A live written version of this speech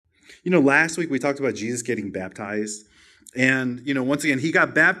Last week we talked about Jesus getting baptized. And, once again, he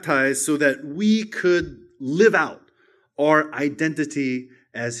got baptized so that we could live out our identity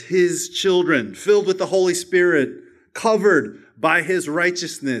as his children, filled with the Holy Spirit, covered by his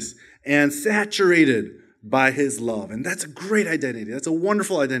righteousness, and saturated by his love. And that's a great identity. That's a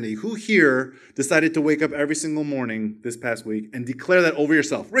wonderful identity. Who here decided to wake up every single morning this past week and declare that over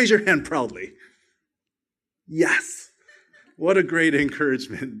yourself? Raise your hand proudly. Yes. What a great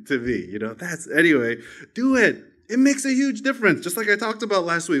encouragement to be. Anyway, do it. It makes a huge difference, just like I talked about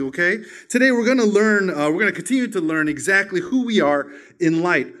last week, okay? Today we're going to continue to learn exactly who we are in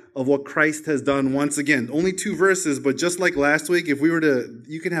light of what Christ has done once again. Only 2 verses, but just like last week,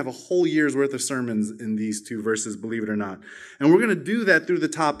 you can have a whole year's worth of sermons in these 2 verses, believe it or not. And we're going to do that through the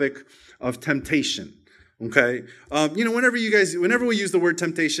topic of temptation, okay? Whenever we use the word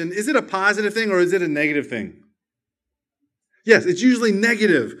temptation, is it a positive thing or is it a negative thing? Yes, it's usually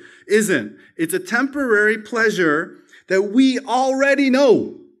negative, isn't? It's a temporary pleasure that we already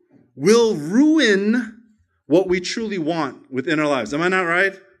know will ruin what we truly want within our lives. Am I not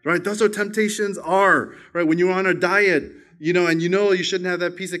right? Right? That's what temptations are. Right? When you're on a diet, and you shouldn't have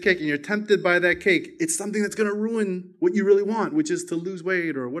that piece of cake and you're tempted by that cake, it's something that's going to ruin what you really want, which is to lose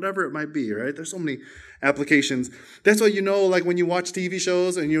weight or whatever it might be, right? There's so many applications. That's why, like when you watch TV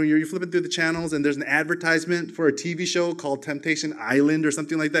shows and you're flipping through the channels and there's an advertisement for a TV show called Temptation Island or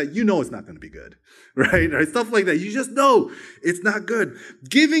something like that, it's not going to be good, right? Stuff like that. You just know it's not good.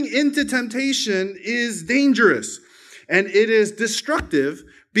 Giving into temptation is dangerous and it is destructive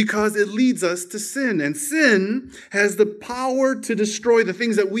because it leads us to sin. And sin has the power to destroy the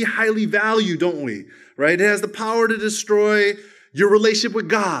things that we highly value, don't we? Right? It has the power to destroy your relationship with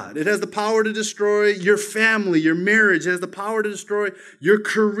God. It has the power to destroy your family, your marriage. It has the power to destroy your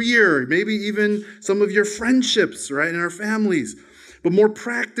career, maybe even some of your friendships, right, in our families. But more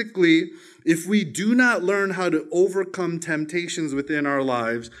practically, if we do not learn how to overcome temptations within our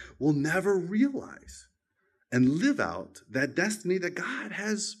lives, we'll never realize and live out that destiny that God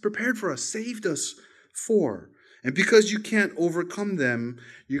has prepared for us, saved us for. And because you can't overcome them,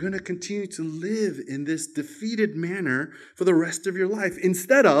 you're going to continue to live in this defeated manner for the rest of your life,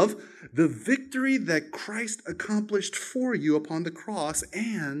 instead of the victory that Christ accomplished for you upon the cross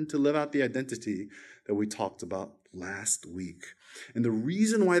and to live out the identity that we talked about last week. And the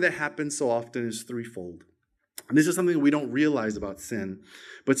reason why that happens so often is threefold. And this is something we don't realize about sin.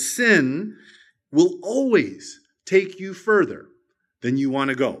 But sin will always take you further than you want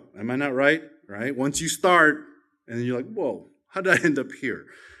to go. Am I not right? Right? Once you start, and then you're like, whoa, how did I end up here?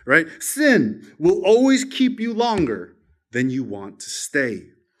 Right? Sin will always keep you longer than you want to stay.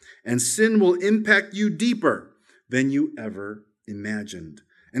 And sin will impact you deeper than you ever imagined.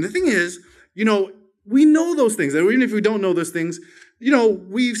 And the thing is, we know those things. And even if we don't know those things,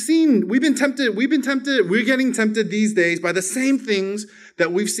 we're getting tempted these days by the same things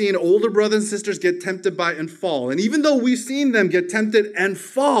that we've seen older brothers and sisters get tempted by and fall. And even though we've seen them get tempted and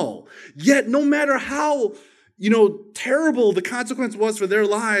fall, yet no matter how, terrible the consequence was for their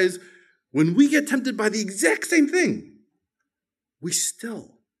lives, when we get tempted by the exact same thing, we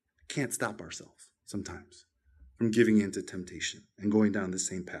still can't stop ourselves sometimes from giving in to temptation and going down the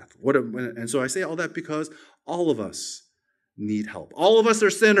same path. And so I say all that because all of us need help. All of us are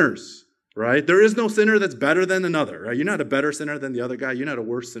sinners, right? There is no sinner that's better than another, right? You're not a better sinner than the other guy. You're not a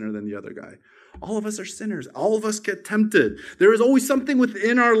worse sinner than the other guy. All of us are sinners. All of us get tempted. There is always something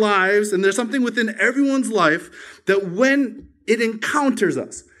within our lives, and there's something within everyone's life that when it encounters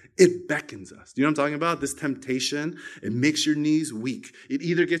us, it beckons us. Do you know what I'm talking about? This temptation, it makes your knees weak. It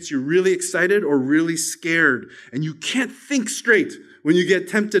either gets you really excited or really scared, and you can't think straight when you get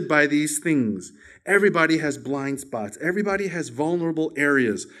tempted by these things. Everybody has blind spots. Everybody has vulnerable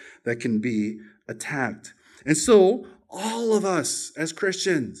areas that can be attacked. And so all of us as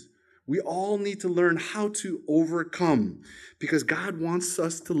Christians, we all need to learn how to overcome, because God wants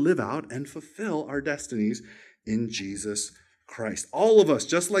us to live out and fulfill our destinies in Jesus Christ. All of us,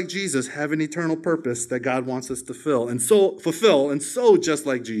 just like Jesus, have an eternal purpose that God wants us to fulfill. And so just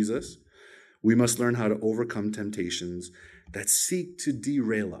like Jesus, we must learn how to overcome temptations that seek to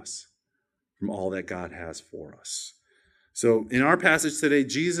derail us from all that God has for us. So in our passage today,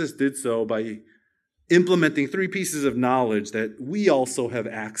 Jesus did so by implementing 3 pieces of knowledge that we also have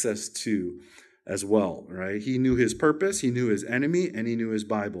access to as well, right? He knew his purpose, he knew his enemy, and he knew his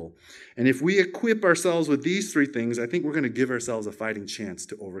Bible. And if we equip ourselves with these 3 things, I think we're going to give ourselves a fighting chance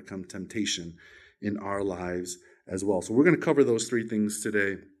to overcome temptation in our lives as well. So we're going to cover those 3 things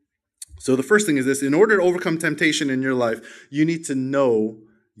today. So the first thing is this: in order to overcome temptation in your life, you need to know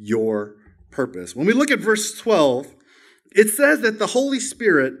your purpose. When we look at verse 12, it says that the Holy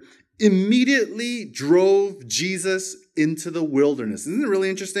Spirit immediately drove Jesus into the wilderness. Isn't it really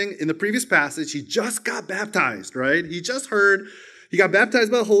interesting? In the previous passage, he just got baptized, right? He got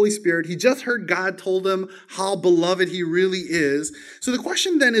baptized by the Holy Spirit. He just heard God told him how beloved he really is. So the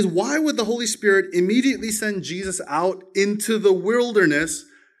question then is, why would the Holy Spirit immediately send Jesus out into the wilderness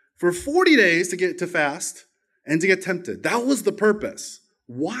for 40 days to fast and to get tempted? That was the purpose.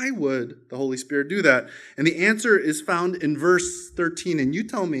 Why would the Holy Spirit do that? And the answer is found in verse 13. And you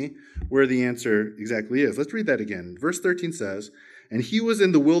tell me where the answer exactly is. Let's read that again. Verse 13 says, "And he was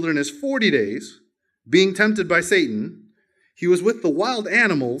in the wilderness 40 days, being tempted by Satan. He was with the wild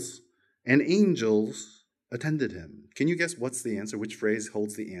animals, and angels attended him." Can you guess what's the answer? Which phrase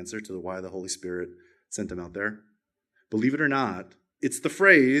holds the answer to why the Holy Spirit sent him out there? Believe it or not, it's the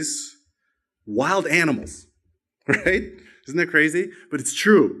phrase, wild animals, right? Isn't that crazy? But it's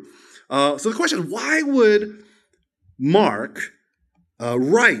true. So the question, why would Mark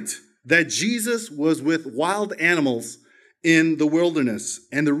write that Jesus was with wild animals in the wilderness?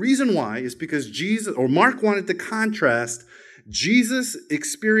 And the reason why is because Mark wanted to contrast Jesus'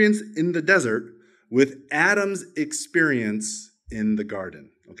 experience in the desert with Adam's experience in the garden.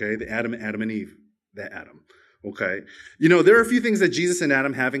 Okay, the Adam and Eve, the Adam. Okay, there are a few things that Jesus and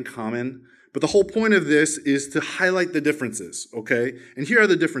Adam have in common, but the whole point of this is to highlight the differences. Okay, and here are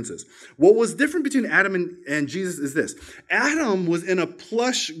the differences. What was different between Adam and Jesus is this: Adam was in a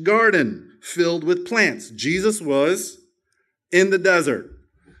plush garden filled with plants. Jesus was in the desert.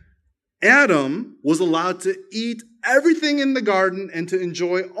 Adam was allowed to eat everything in the garden and to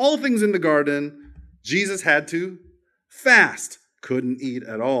enjoy all things in the garden. Jesus had to fast, couldn't eat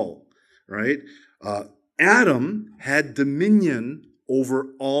at all, right? Adam had dominion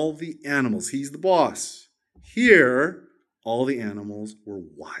over all the animals. He's the boss. Here, all the animals were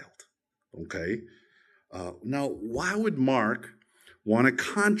wild, okay? Now, why would Mark want to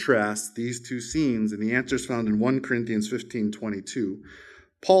contrast these two scenes? And the answer is found in 1 Corinthians 15:22.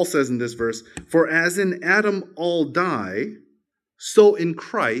 Paul says in this verse, "For as in Adam all die, so in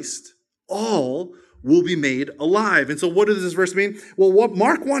Christ all will be made alive." And so what does this verse mean? Well, what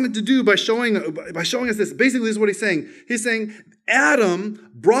Mark wanted to do by showing us this, basically this is what he's saying. He's saying Adam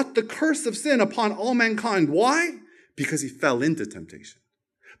brought the curse of sin upon all mankind. Why? Because he fell into temptation.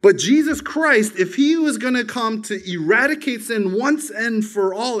 But Jesus Christ, if he was going to come to eradicate sin once and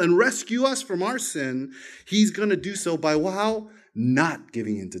for all and rescue us from our sin, he's going to do so by how? Not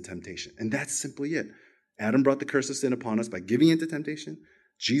giving into temptation. And that's simply it. Adam brought the curse of sin upon us by giving into temptation.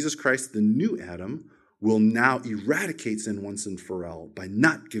 Jesus Christ, the new Adam, will now eradicate sin once and for all by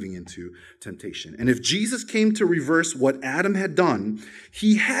not giving into temptation. And if Jesus came to reverse what Adam had done,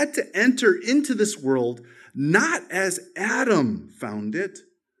 he had to enter into this world not as Adam found it,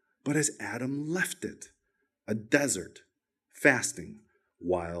 but as Adam left it, a desert, fasting,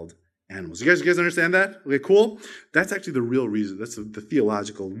 wild animals. You guys understand that? Okay, cool? That's actually the real reason. That's the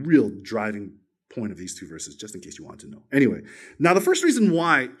theological, real driving point of these two verses, just in case you want to know. Anyway, now the first reason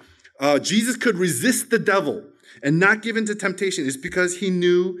why Jesus could resist the devil and not give in to temptation is because he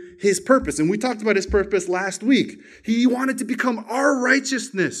knew his purpose. And we talked about his purpose last week. He wanted to become our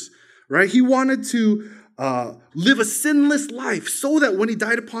righteousness, right? He wanted to live a sinless life so that when he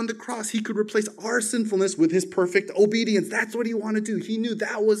died upon the cross, he could replace our sinfulness with his perfect obedience. That's what he wanted to do. He knew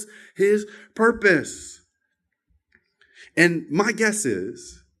that was his purpose. And my guess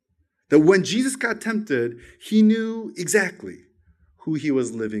is that when Jesus got tempted, he knew exactly who he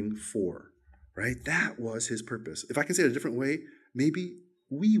was living for, right? That was his purpose. If I can say it a different way, maybe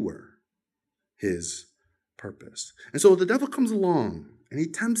we were his purpose. And so the devil comes along and he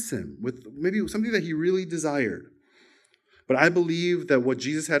tempts him with maybe something that he really desired. But I believe that what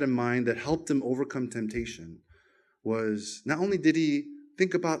Jesus had in mind that helped him overcome temptation was not only did he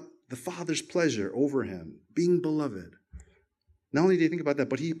think about the Father's pleasure over him, being beloved. Not only did he think about that,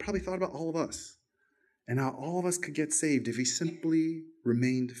 but he probably thought about all of us and how all of us could get saved if he simply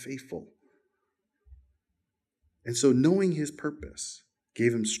remained faithful. And so knowing his purpose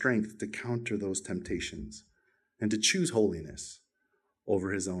gave him strength to counter those temptations and to choose holiness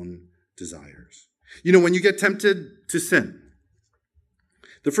over his own desires. When you get tempted to sin,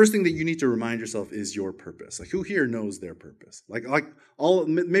 the first thing that you need to remind yourself is your purpose. Like, who here knows their purpose?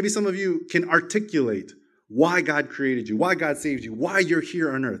 Maybe some of you can articulate why God created you, why God saved you, why you're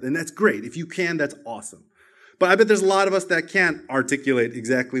here on earth. And that's great. If you can, that's awesome. But I bet there's a lot of us that can't articulate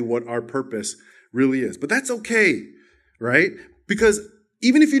exactly what our purpose really is. But that's okay, right? Because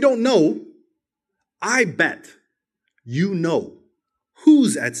even if you don't know, I bet you know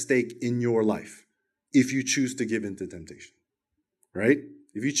who's at stake in your life if you choose to give in to temptation, right?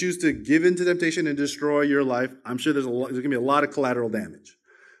 If you choose to give in to temptation and destroy your life, I'm sure there's going to be a lot of collateral damage.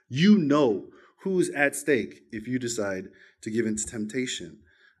 You know who's at stake if you decide to give in to temptation,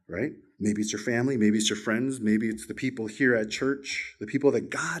 right? Maybe it's your family, maybe it's your friends, maybe it's the people here at church, the people that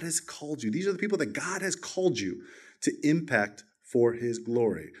God has called you. These are the people that God has called you to impact for his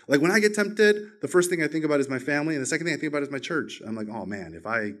glory. Like when I get tempted, the first thing I think about is my family, and the second thing I think about is my church. I'm like, oh man, if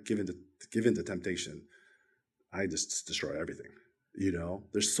I give in to temptation, I just destroy everything.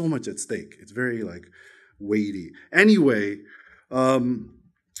 There's so much at stake. It's very weighty. Anyway,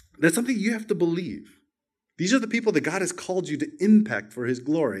 that's something you have to believe. These are the people that God has called you to impact for his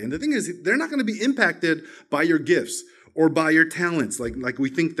glory. And the thing is, they're not going to be impacted by your gifts or by your talents like we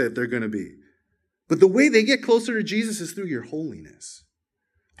think that they're going to be. But the way they get closer to Jesus is through your holiness,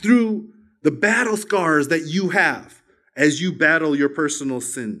 through the battle scars that you have as you battle your personal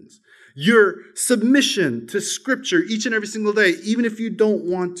sins, your submission to Scripture each and every single day, even if you don't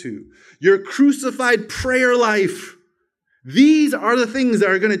want to, your crucified prayer life. These are the things that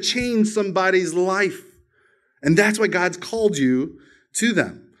are going to change somebody's life. And that's why God's called you to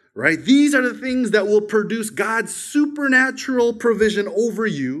them, right? These are the things that will produce God's supernatural provision over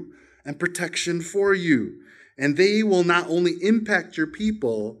you and protection for you. And they will not only impact your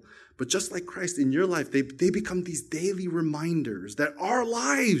people, but just like Christ in your life, they become these daily reminders that our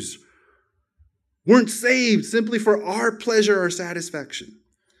lives weren't saved simply for our pleasure or satisfaction,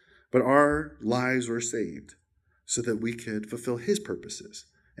 but our lives were saved so that we could fulfill his purposes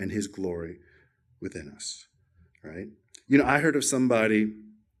and his glory within us, right? I heard of somebody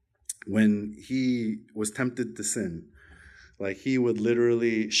when he was tempted to sin, he would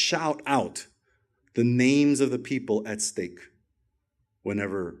literally shout out the names of the people at stake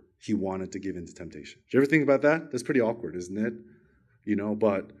whenever he wanted to give in to temptation. Did you ever think about that? That's pretty awkward, isn't it?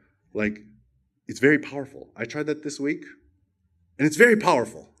 But it's very powerful. I tried that this week, and it's very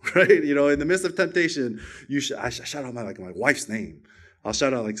powerful, right? In the midst of temptation, I shout out my wife's name. I'll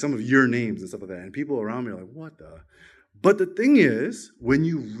shout out some of your names and stuff like that. And people around me are like, what the? But the thing is, when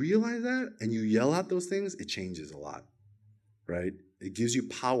you realize that and you yell out those things, it changes a lot, right? It gives you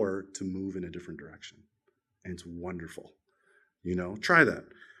power to move in a different direction. And it's wonderful. Try that.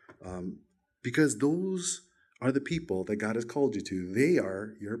 Because those are the people that God has called you to. They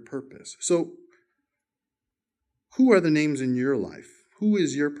are your purpose. So, who are the names in your life? Who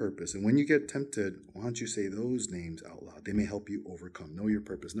is your purpose? And when you get tempted, why don't you say those names out loud? They may help you overcome. Know your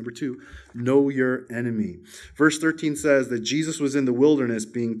purpose. Number 2, know your enemy. Verse 13 says that Jesus was in the wilderness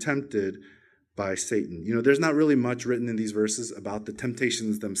being tempted by Satan. There's not really much written in these verses about the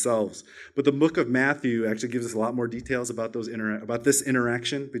temptations themselves, but the book of Matthew actually gives us a lot more details about about this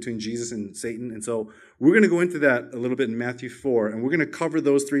interaction between Jesus and Satan. And so we're going to go into that a little bit in Matthew 4, and we're going to cover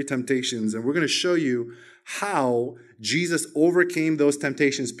those 3 temptations, and we're going to show you how Jesus overcame those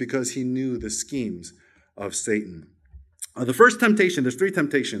temptations because he knew the schemes of Satan. The first temptation, there's 3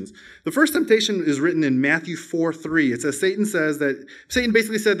 temptations. The first temptation is written in Matthew 4:3. It says Satan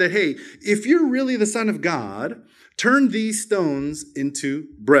basically said that, hey, if you're really the Son of God, turn these stones into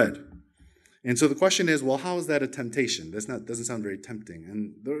bread. And so the question is, well, how is that a temptation? Doesn't sound very tempting.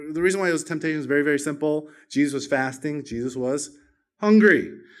 And the reason why it was a temptation is very, very simple. Jesus was fasting. Jesus was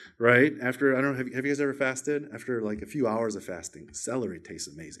hungry, right? After, I don't know, have you guys ever fasted? After a few hours of fasting, celery tastes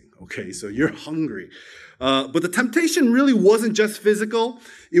amazing. Okay, so you're hungry. But the temptation really wasn't just physical.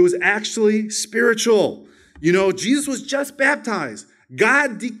 It was actually spiritual. Jesus was just baptized.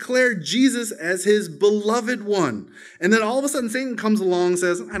 God declared Jesus as his beloved one. And then all of a sudden Satan comes along and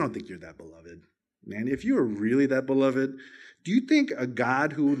says, I don't think you're that beloved. Man, if you were really that beloved, do you think a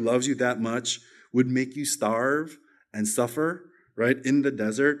God who loves you that much would make you starve and suffer, right, in the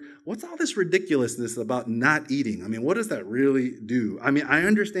desert? What's all this ridiculousness about not eating? What does that really do? I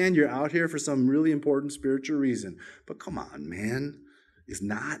understand you're out here for some really important spiritual reason, but come on, man. Is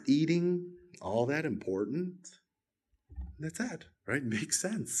not eating all that important? That's it, right? Makes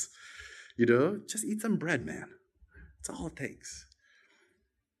sense. Just eat some bread, man. That's all it takes.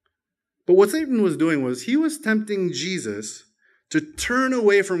 But what Satan was doing was he was tempting Jesus to turn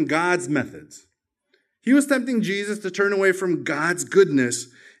away from God's methods. He was tempting Jesus to turn away from God's goodness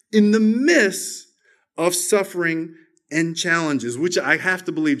in the midst of suffering and challenges, which I have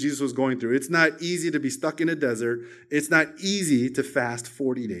to believe Jesus was going through. It's not easy to be stuck in a desert. It's not easy to fast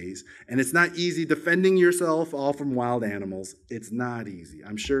 40 days. And it's not easy defending yourself all from wild animals. It's not easy.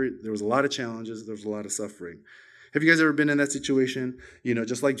 I'm sure there was a lot of challenges. There was a lot of suffering. Have you guys ever been in that situation?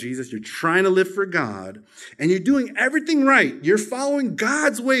 Just like Jesus, you're trying to live for God and you're doing everything right. You're following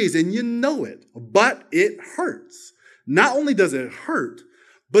God's ways and you know it, but it hurts. Not only does it hurt,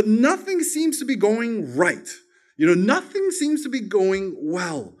 but nothing seems to be going right. Nothing seems to be going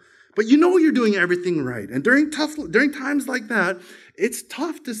well, but you're doing everything right. And during times like that, it's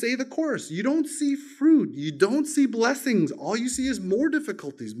tough to say the course. You don't see fruit. You don't see blessings. All you see is more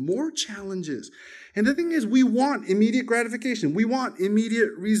difficulties, more challenges. And the thing is, we want immediate gratification. We want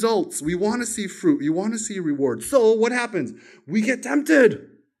immediate results. We want to see fruit. We want to see reward. So what happens? We get tempted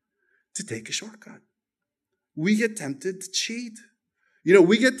to take a shortcut. We get tempted to cheat.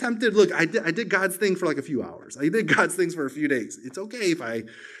 We get tempted. Look, I did God's thing for like a few hours. I did God's things for a few days. It's okay if I,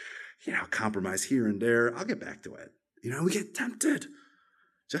 compromise here and there. I'll get back to it. We get tempted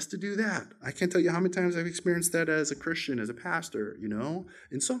just to do that. I can't tell you how many times I've experienced that as a Christian, as a pastor,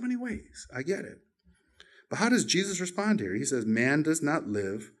 in so many ways. I get it. But how does Jesus respond here? He says, man does not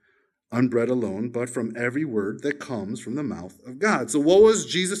live on bread alone, but from every word that comes from the mouth of God. So what was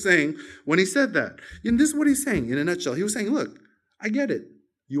Jesus saying when he said that? And this is what he's saying in a nutshell. He was saying, look, I get it.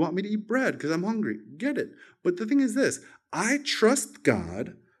 You want me to eat bread because I'm hungry. Get it. But the thing is this, I trust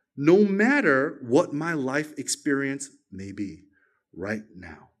God no matter what my life experience may be right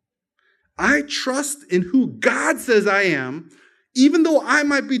now. I trust in who God says I am, even though I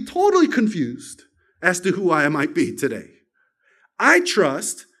might be totally confused as to who I might be today. I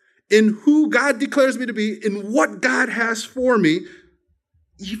trust in who God declares me to be, in what God has for me,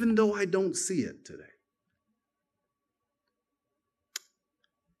 even though I don't see it today.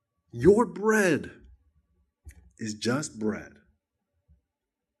 Your bread is just bread.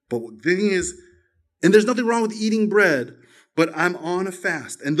 But the thing is, and there's nothing wrong with eating bread, but I'm on a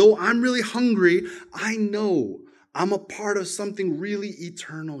fast. And though I'm really hungry, I know I'm a part of something really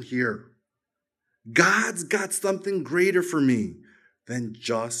eternal here. God's got something greater for me than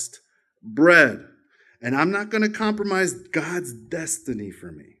just bread. And I'm not going to compromise God's destiny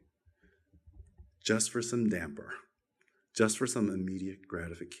for me just for some damper. Just for some immediate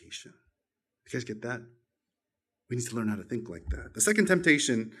gratification. You guys get that? We need to learn how to think like that. The second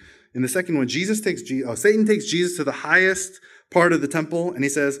temptation, in the second one, Satan takes Jesus to the highest part of the temple, and he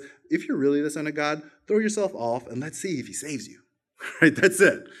says, if you're really the Son of God, throw yourself off and let's see if he saves you. Right? That's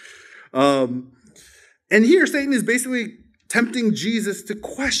it. And here Satan is basically tempting Jesus to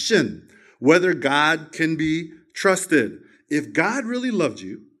question whether God can be trusted. If God really loved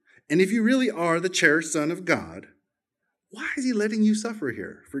you, and if you really are the cherished Son of God, why is he letting you suffer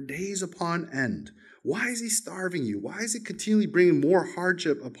here for days upon end? Why is he starving you? Why is he continually bringing more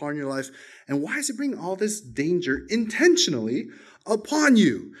hardship upon your life? And why is he bringing all this danger intentionally upon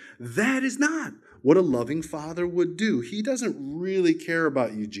you? That is not what a loving father would do. He doesn't really care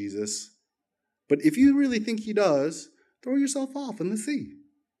about you, Jesus. But if you really think he does, throw yourself off and let's see.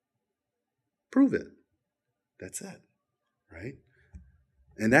 Prove it. That's it, right?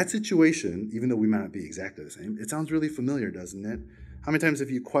 And that situation, even though we might not be exactly the same, it sounds really familiar, doesn't it? How many times have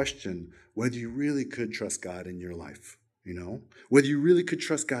you questioned whether you really could trust God in your life? Whether you really could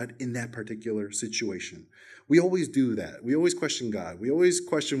trust God in that particular situation. We always do that. We always question God. We always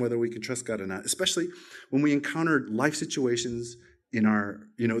question whether we can trust God or not, especially when we encounter life situations in our,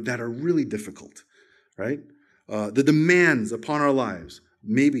 that are really difficult, right? The demands upon our lives.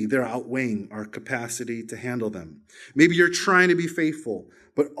 Maybe they're outweighing our capacity to handle them. Maybe you're trying to be faithful,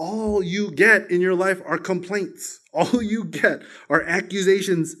 but all you get in your life are complaints. All you get are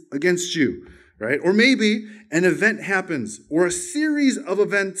accusations against you, right? Or maybe an event happens or a series of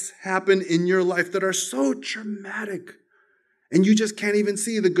events happen in your life that are so traumatic and you just can't even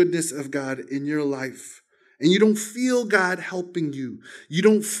see the goodness of God in your life. And you don't feel God helping you. You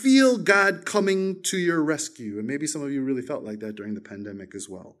don't feel God coming to your rescue. And maybe some of you really felt like that during the pandemic as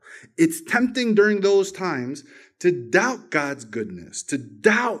well. It's tempting during those times to doubt God's goodness, to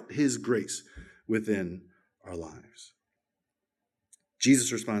doubt his grace within our lives.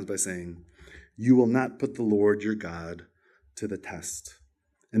 Jesus responds by saying, you will not put the Lord your God to the test.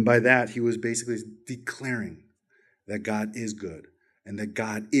 And by that, he was basically declaring that God is good and that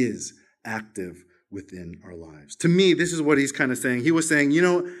God is active within our lives. To me, this is what he's kind of saying. He was saying,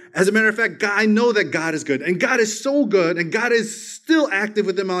 as a matter of fact, God, I know that God is good, and God is so good, and God is still active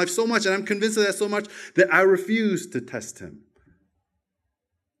within my life so much, and I'm convinced of that so much that I refuse to test him.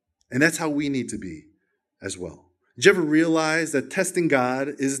 And that's how we need to be as well. Did you ever realize that testing God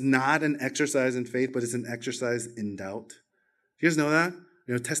is not an exercise in faith, but it's an exercise in doubt? You guys know that?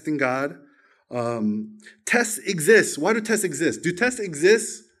 Testing God. Tests exist. Why do tests exist? Do tests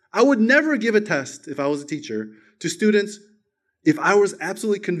exist? I would never give a test, if I was a teacher, to students if I was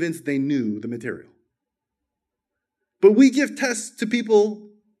absolutely convinced they knew the material. But we give tests to people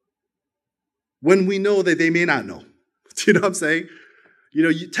when we know that they may not know. Do you know what I'm saying?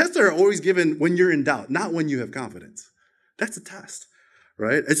 Tests are always given when you're in doubt, not when you have confidence. That's a test,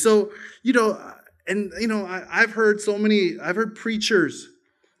 right? And so, I've heard preachers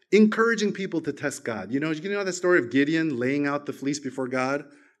encouraging people to test God. You know that story of Gideon laying out the fleece before God?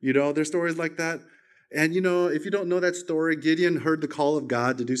 There's stories like that. And, if you don't know that story, Gideon heard the call of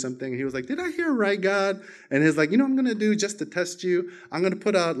God to do something. And he was like, did I hear right, God? And he's like, I'm going to do just to test you. I'm going to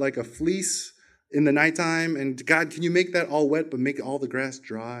put out like a fleece in the nighttime. And God, can you make that all wet, but make all the grass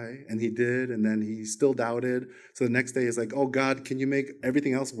dry? And he did. And then he still doubted. So the next day he's like, oh, God, can you make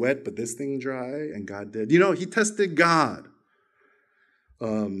everything else wet, but this thing dry? And God did. He tested God.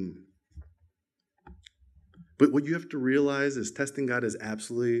 But what you have to realize is testing God is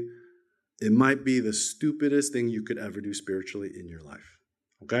it might be the stupidest thing you could ever do spiritually in your life.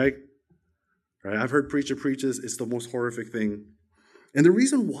 Okay? Right? I've heard preacher preaches, it's the most horrific thing. And the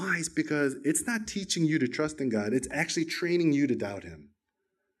reason why is because it's not teaching you to trust in God. It's actually training you to doubt him.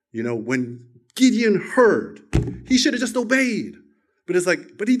 When Gideon heard, he should have just obeyed. But it's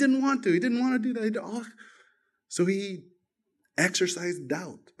like, but he didn't want to. He didn't want to do that. So he exercised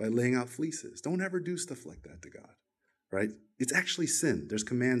doubt by laying out fleeces. Don't ever do stuff like that to God. Right? It's actually sin. There's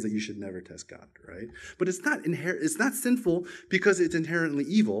commands that you should never test God, right? But it's not sinful because it's inherently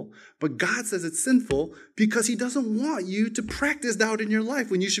evil, but God says it's sinful because he doesn't want you to practice doubt in your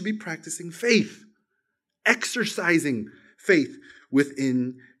life when you should be practicing faith, exercising faith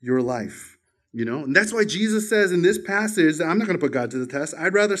within your life, And that's why Jesus says in this passage, I'm not going to put God to the test.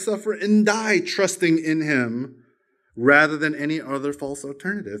 I'd rather suffer and die trusting in him rather than any other false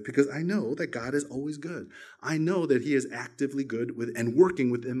alternative, because I know that God is always good. I know that he is actively good and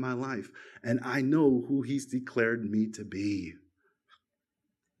working within my life, and I know who he's declared me to be.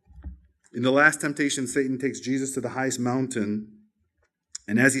 In the last temptation, Satan takes Jesus to the highest mountain,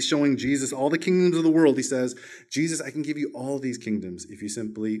 and as he's showing Jesus all the kingdoms of the world, he says, Jesus, I can give you all these kingdoms if you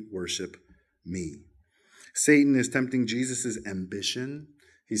simply worship me. Satan is tempting Jesus' ambition.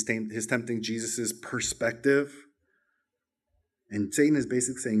 He's tempting Jesus' perspective. And Satan is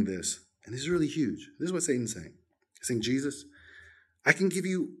basically saying this, and this is really huge. This is what Satan's saying. He's saying, Jesus, I can give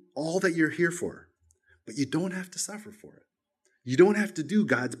you all that you're here for, but you don't have to suffer for it. You don't have to do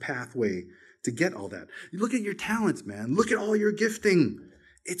God's pathway to get all that. You look at your talents, man. Look at all your gifting.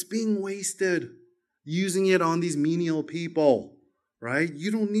 It's being wasted, using it on these menial people, right?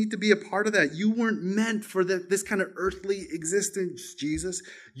 You don't need to be a part of that. You weren't meant for this kind of earthly existence, Jesus.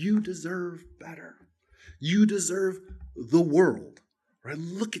 You deserve better. You deserve the world, right?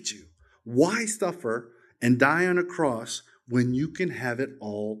 Look at you. Why suffer and die on a cross when you can have it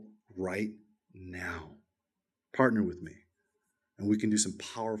all right now? Partner with me, and we can do some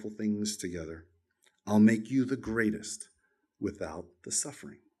powerful things together. I'll make you the greatest without the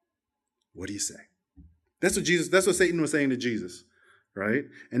suffering. What do you say? That's what Satan was saying to Jesus, right?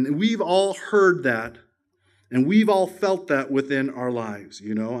 And we've all heard that. And we've all felt that within our lives.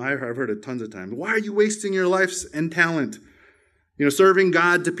 I've heard it tons of times. Why are you wasting your life and talent? Serving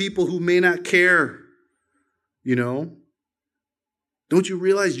God to people who may not care. Don't you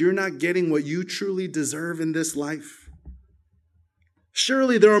realize you're not getting what you truly deserve in this life?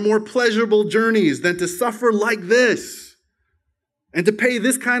 Surely there are more pleasurable journeys than to suffer like this and to pay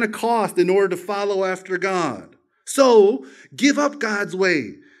this kind of cost in order to follow after God. So give up God's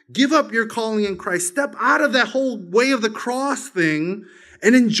way. Give up your calling in Christ. Step out of that whole way of the cross thing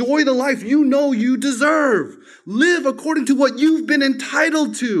and enjoy the life you know you deserve. Live according to what you've been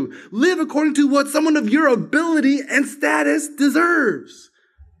entitled to. Live according to what someone of your ability and status deserves.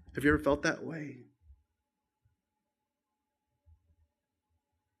 Have you ever felt that way?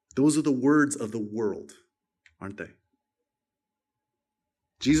 Those are the words of the world, aren't they?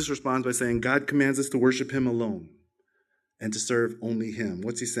 Jesus responds by saying, God commands us to worship him alone and to serve only him.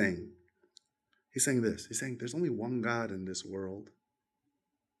 What's he saying? He's saying this. He's saying there's only one God in this world.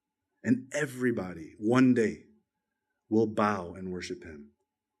 And everybody, one day, will bow and worship him.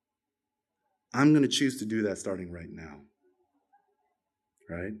 I'm going to choose to do that starting right now.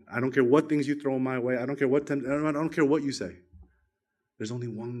 Right? I don't care what things you throw my way. I don't care what I don't care what you say. There's only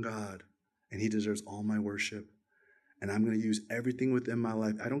one God, and he deserves all my worship. And I'm going to use everything within my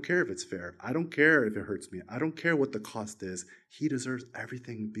life. I don't care if it's fair. I don't care if it hurts me. I don't care what the cost is. He deserves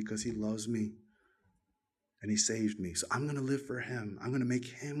everything because he loves me. And he saved me. So I'm going to live for him. I'm going to make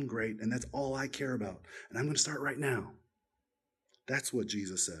him great. And that's all I care about. And I'm going to start right now. That's what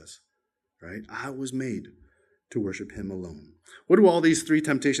Jesus says, right? I was made to worship him alone. What do all these three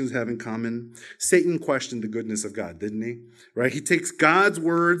temptations have in common? Satan questioned the goodness of God, didn't he? Right? He takes God's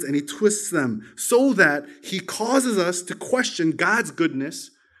words and he twists them so that he causes us to question God's goodness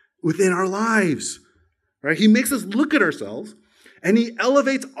within our lives. Right? He makes us look at ourselves and he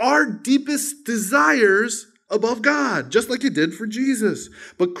elevates our deepest desires above God, just like he did for Jesus.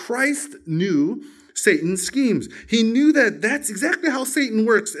 But Christ knew Satan's schemes. He knew that that's exactly how Satan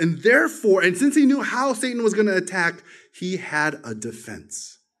works. And therefore, and since he knew how Satan was going to attack, he had a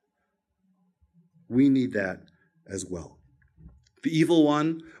defense. We need that as well. The evil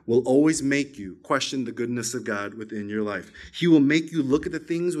one will always make you question the goodness of God within your life. He will make you look at the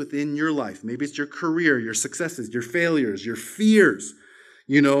things within your life. Maybe it's your career, your successes, your failures, your fears,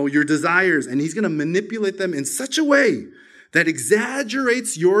 your desires. And he's going to manipulate them in such a way that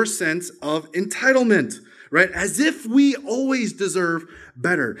exaggerates your sense of entitlement, right? As if we always deserve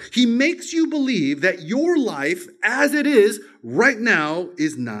better. He makes you believe that your life as it is right now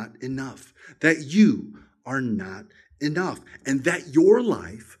is not enough, that you are not enough, and that your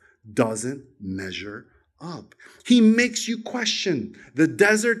life doesn't measure up. He makes you question the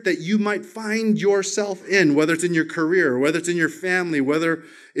desert that you might find yourself in, whether it's in your career, whether it's in your family, whether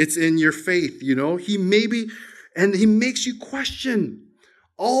it's in your faith, He makes you question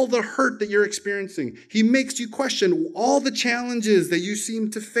all the hurt that you're experiencing. He makes you question all the challenges that you seem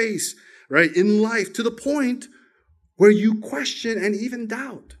to face, right, in life, to the point where you question and even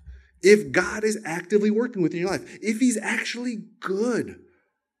doubt if God is actively working within your life, if he's actually good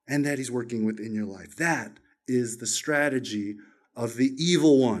and that he's working within your life. That is the strategy of the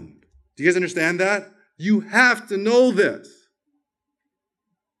evil one. Do you guys understand that? You have to know this.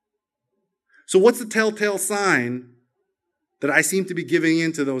 So what's the telltale sign that I seem to be giving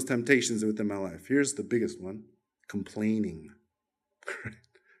in to those temptations within my life? Here's the biggest one: complaining.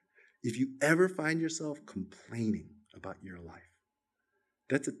 If you ever find yourself complaining about your life,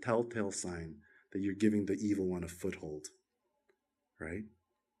 that's a telltale sign that you're giving the evil one a foothold, right?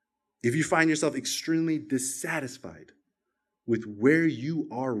 If you find yourself extremely dissatisfied with where you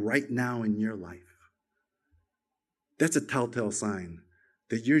are right now in your life, that's a telltale sign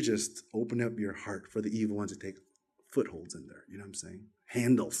that you're just opening up your heart for the evil one to take footholds in there. You know what I'm saying?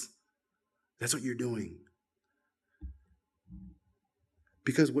 Handles. That's what you're doing.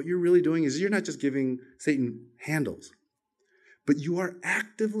 Because what you're really doing is you're not just giving Satan handles, but you are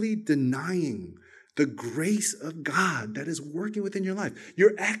actively denying the grace of God that is working within your life.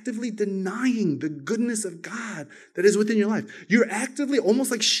 You're actively denying the goodness of God that is within your life. You're actively almost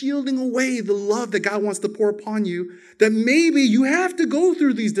like shielding away the love that God wants to pour upon you, that maybe you have to go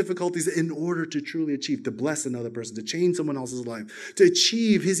through these difficulties in order to truly achieve, to bless another person, to change someone else's life, to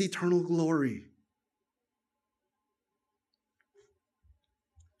achieve his eternal glory.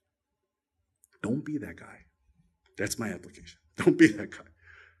 Don't be that guy. That's my application. Don't be that guy.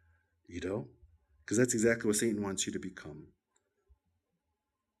 Because that's exactly what Satan wants you to become.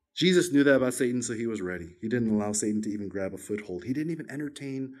 Jesus knew that about Satan, so he was ready. He didn't allow Satan to even grab a foothold. He didn't even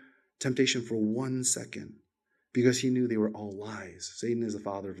entertain temptation for 1 second because he knew they were all lies. Satan is the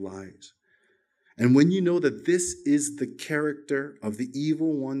father of lies. And when you know that this is the character of the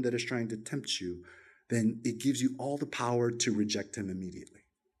evil one that is trying to tempt you, then it gives you all the power to reject him immediately.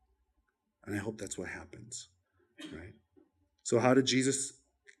 And I hope that's what happens, right? So how did Jesus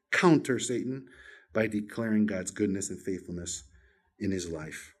counter Satan? By declaring God's goodness and faithfulness in his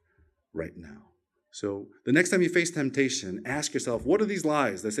life right now. So the next time you face temptation, ask yourself, what are these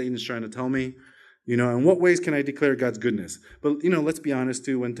lies that Satan is trying to tell me? In what ways can I declare God's goodness? But, let's be honest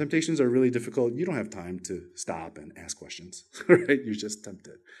too, when temptations are really difficult, you don't have time to stop and ask questions, right? You're just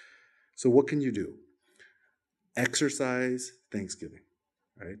tempted. So what can you do? Exercise thanksgiving,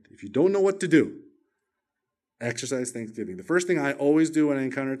 right? If you don't know what to do, exercise thanksgiving. The first thing I always do when I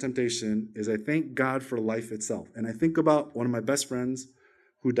encounter temptation is I thank God for life itself. And I think about one of my best friends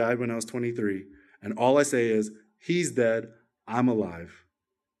who died when I was 23. And all I say is, he's dead, I'm alive.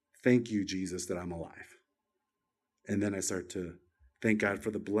 Thank you, Jesus, that I'm alive. And then I start to thank God for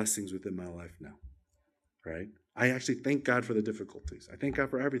the blessings within my life now, right? I actually thank God for the difficulties. I thank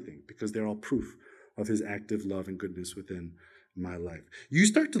God for everything because they're all proof of his active love and goodness within my life. You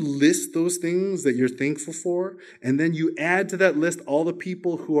start to list those things that you're thankful for, and then you add to that list all the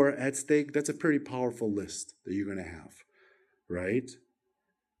people who are at stake. That's a pretty powerful list that you're going to have, right?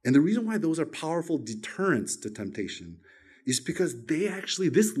 And the reason why those are powerful deterrents to temptation is because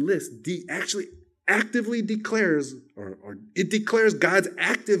this list actually actively declares, or it declares God's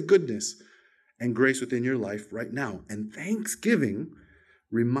active goodness and grace within your life right now. And thanksgiving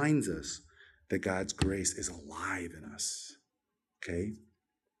reminds us that God's grace is alive in us. Okay.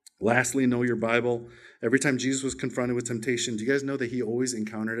 Lastly, know your Bible. Every time Jesus was confronted with temptation, do you guys know that he always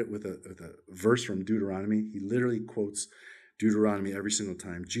encountered it with a verse from Deuteronomy? He literally quotes Deuteronomy every single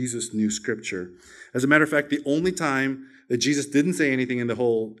time. Jesus knew Scripture. As a matter of fact, the only time that Jesus didn't say anything in the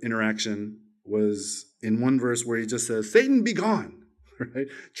whole interaction was in one verse where he just says, "Satan, be gone." Right?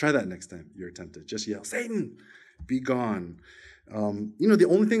 Try that next time you're tempted. Just yell, "Satan, be gone." The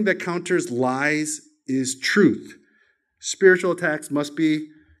only thing that counters lies is truth. Spiritual attacks must be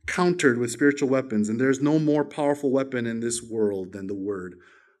countered with spiritual weapons, and there's no more powerful weapon in this world than the Word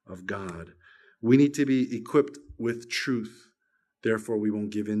of God. We need to be equipped with truth. Therefore, we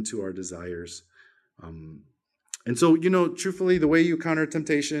won't give in to our desires. And so, truthfully, the way you counter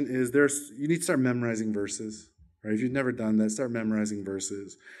temptation is you need to start memorizing verses. Right? If you've never done that, start memorizing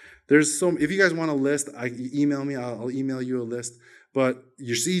verses. If you guys want a list, email me. I'll email you a list. But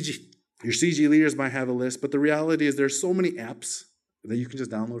your CG leaders might have a list. But the reality is there's so many apps that you can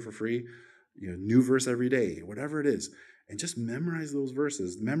just download for free. New verse every day, whatever it is. And just memorize those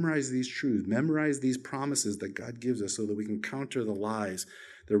verses. Memorize these truths. Memorize these promises that God gives us so that we can counter the lies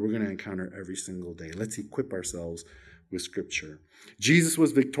that we're going to encounter every single day. Let's equip ourselves with Scripture. Jesus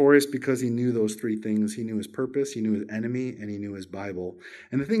was victorious because he knew those three things. He knew his purpose, he knew his enemy, and he knew his Bible.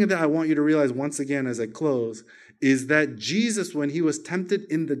 And the thing that I want you to realize once again as I close is that Jesus, when he was tempted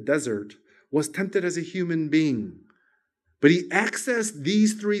in the desert, was tempted as a human being. But he accessed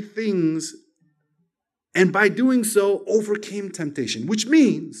these three things, and by doing so, overcame temptation, which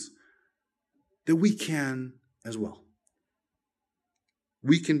means that we can as well.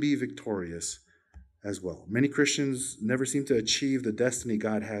 We can be victorious as well. Many Christians never seem to achieve the destiny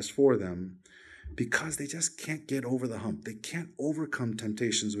God has for them because they just can't get over the hump. They can't overcome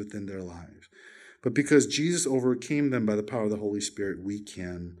temptations within their lives. But because Jesus overcame them by the power of the Holy Spirit, we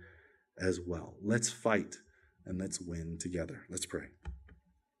can as well. Let's fight and let's win together. Let's pray.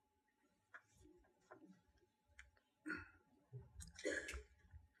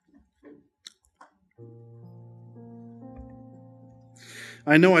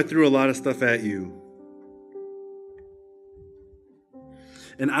 I know I threw a lot of stuff at you.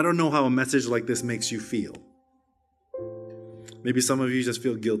 And I don't know how a message like this makes you feel. Maybe some of you just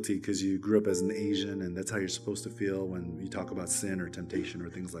feel guilty because you grew up as an Asian and that's how you're supposed to feel when you talk about sin or temptation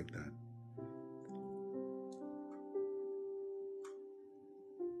or things like that.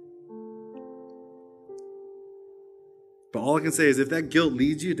 But all I can say is if that guilt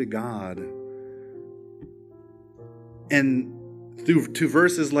leads you to God, and through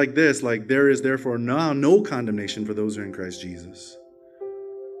verses like this, like there is therefore now no condemnation for those who are in Christ Jesus,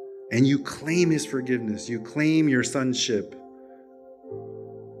 and you claim his forgiveness, you claim your sonship,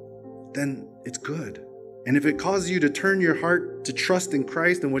 then it's good. And if it causes you to turn your heart to trust in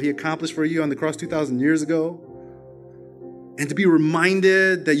Christ and what he accomplished for you on the cross 2,000 years ago, and to be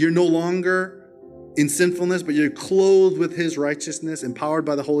reminded that you're no longer in sinfulness, but you're clothed with his righteousness, empowered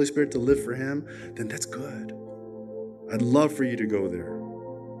by the Holy Spirit to live for him, then that's good. I'd love for you to go there.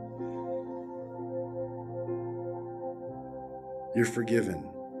 You're forgiven.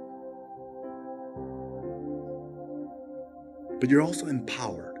 But you're also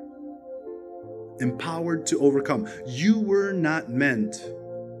empowered. Empowered to overcome. You were not meant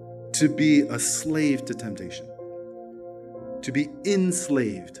to be a slave to temptation, to be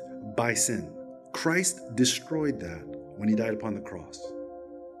enslaved by sin. Christ destroyed that when he died upon the cross.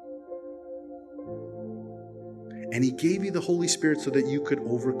 And he gave you the Holy Spirit so that you could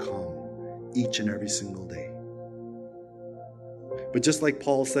overcome each and every single day. But just like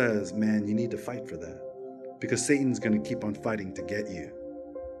Paul says, man, you need to fight for that. Because Satan's going to keep on fighting to get you.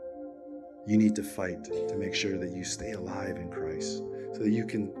 You need to fight to make sure that you stay alive in Christ so that you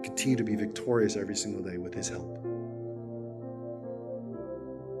can continue to be victorious every single day with his help.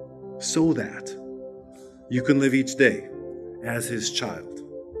 So that you can live each day as his child.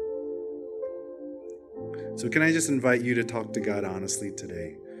 So can I just invite you to talk to God honestly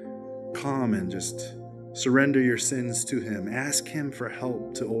today? Come and just surrender your sins to him. Ask him for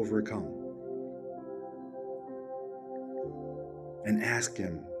help to overcome. And ask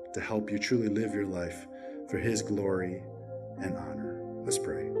him to help you truly live your life for his glory and honor. Let's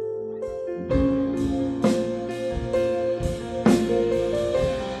pray.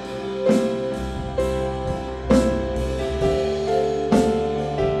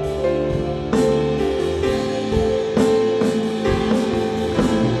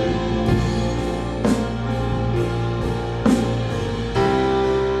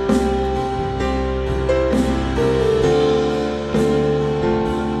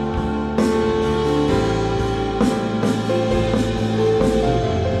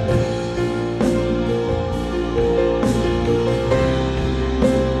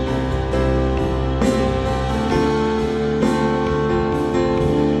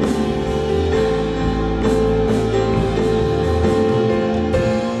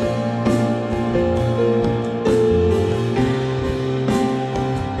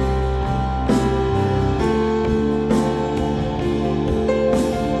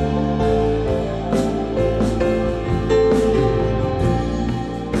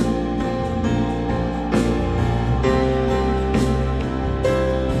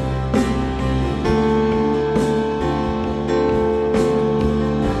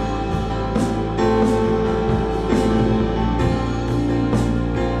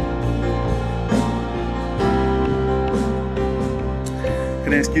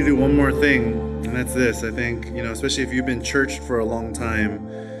 ask you to do one more thing, and that's this. I think, especially if you've been churched for a long time,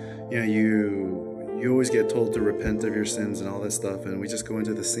 you always get told to repent of your sins and all that stuff, and we just go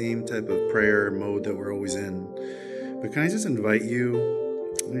into the same type of prayer mode that we're always in. But can I just invite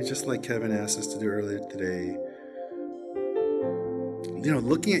you, just like Kevin asked us to do earlier today,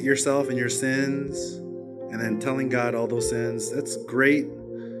 looking at yourself and your sins and then telling God all those sins, that's great,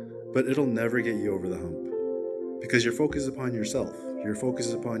 but it'll never get you over the hump because you're focused upon yourself. You're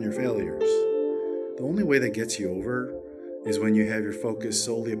focused upon your failures. The only way that gets you over is when you have your focus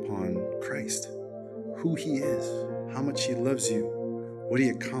solely upon Christ, who He is, how much He loves you, what He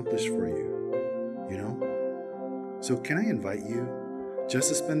accomplished for you, So can I invite you just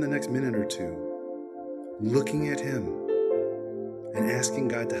to spend the next minute or two looking at Him and asking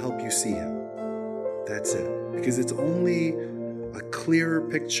God to help you see Him? That's it. Because it's only a clearer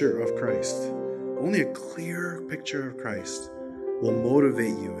picture of Christ. Only a clearer picture of Christ will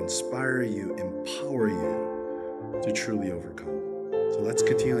motivate you, inspire you, empower you to truly overcome. So let's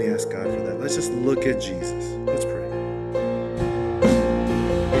continually ask God for that. Let's just look at Jesus. Let's pray.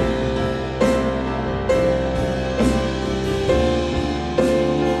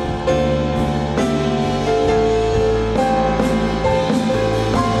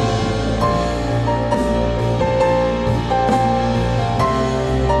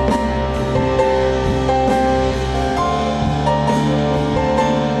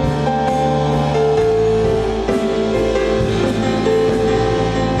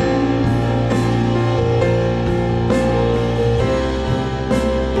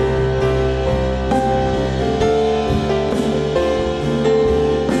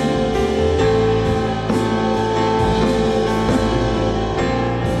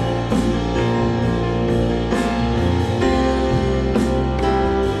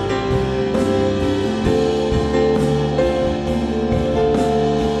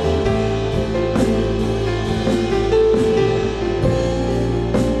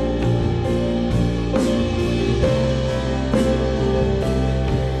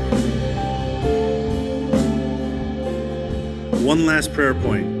 One last prayer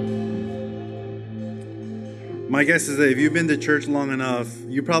point. My guess is that if you've been to church long enough,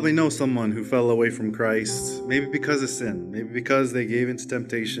 you probably know someone who fell away from Christ, maybe because of sin, maybe because they gave into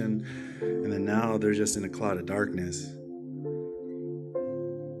temptation, and then now they're just in a cloud of darkness.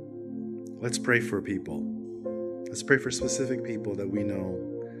 Let's pray for people. Let's pray for specific people that we know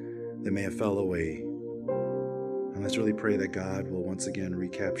that may have fell away. And let's really pray that God will once again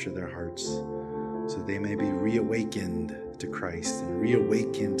recapture their hearts so they may be reawakened to Christ and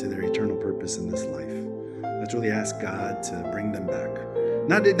reawakened to their eternal purpose in this life. Let's really ask God to bring them back.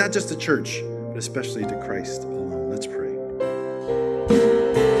 Not just to church, but especially to Christ alone. Let's pray.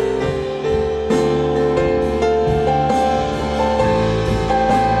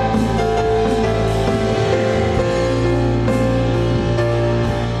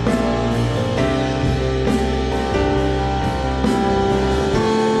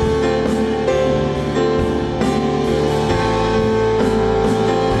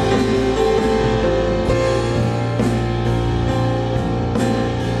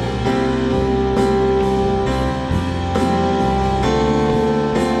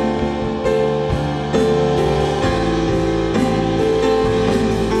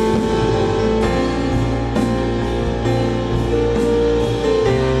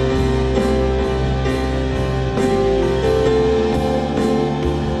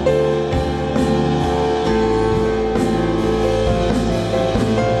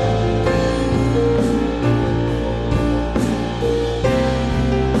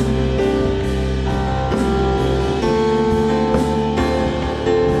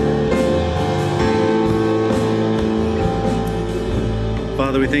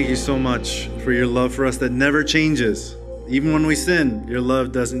 Father, we thank you so much for your love for us that never changes. Even when we sin, your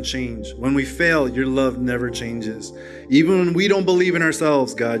love doesn't change. When we fail, your love never changes. Even when we don't believe in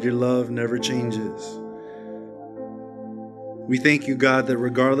ourselves, God, your love never changes. We thank you, God, that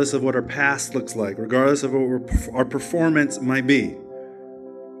regardless of what our past looks like, regardless of what our performance might be,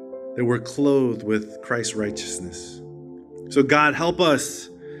 that we're clothed with Christ's righteousness. So God, help us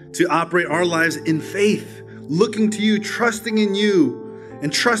to operate our lives in faith, looking to you, trusting in you,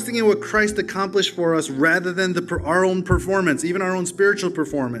 and trusting in what Christ accomplished for us rather than our own performance, even our own spiritual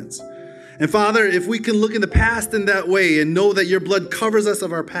performance. And Father, if we can look in the past in that way and know that your blood covers us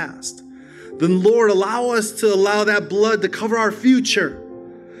of our past, then Lord, allow us to allow that blood to cover our future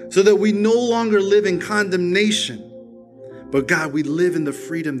so that we no longer live in condemnation. But God, we live in the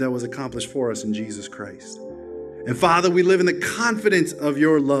freedom that was accomplished for us in Jesus Christ. And Father, we live in the confidence of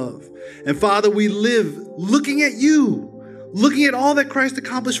your love. And Father, we live looking at you, looking at all that Christ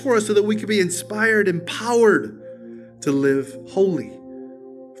accomplished for us so that we can be inspired, empowered to live holy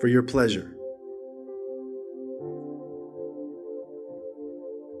for your pleasure.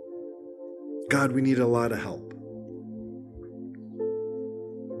 God, we need a lot of help.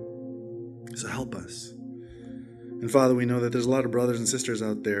 So help us. And Father, we know that there's a lot of brothers and sisters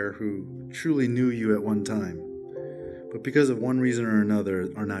out there who truly knew you at one time, but because of one reason or another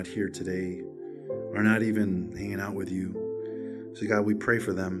are not here today, are not even hanging out with you. So God, we pray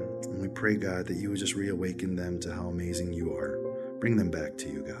for them, and we pray, God, that you would just reawaken them to how amazing you are. Bring them back to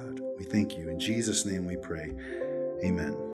you, God. We thank you. In Jesus' name we pray. Amen.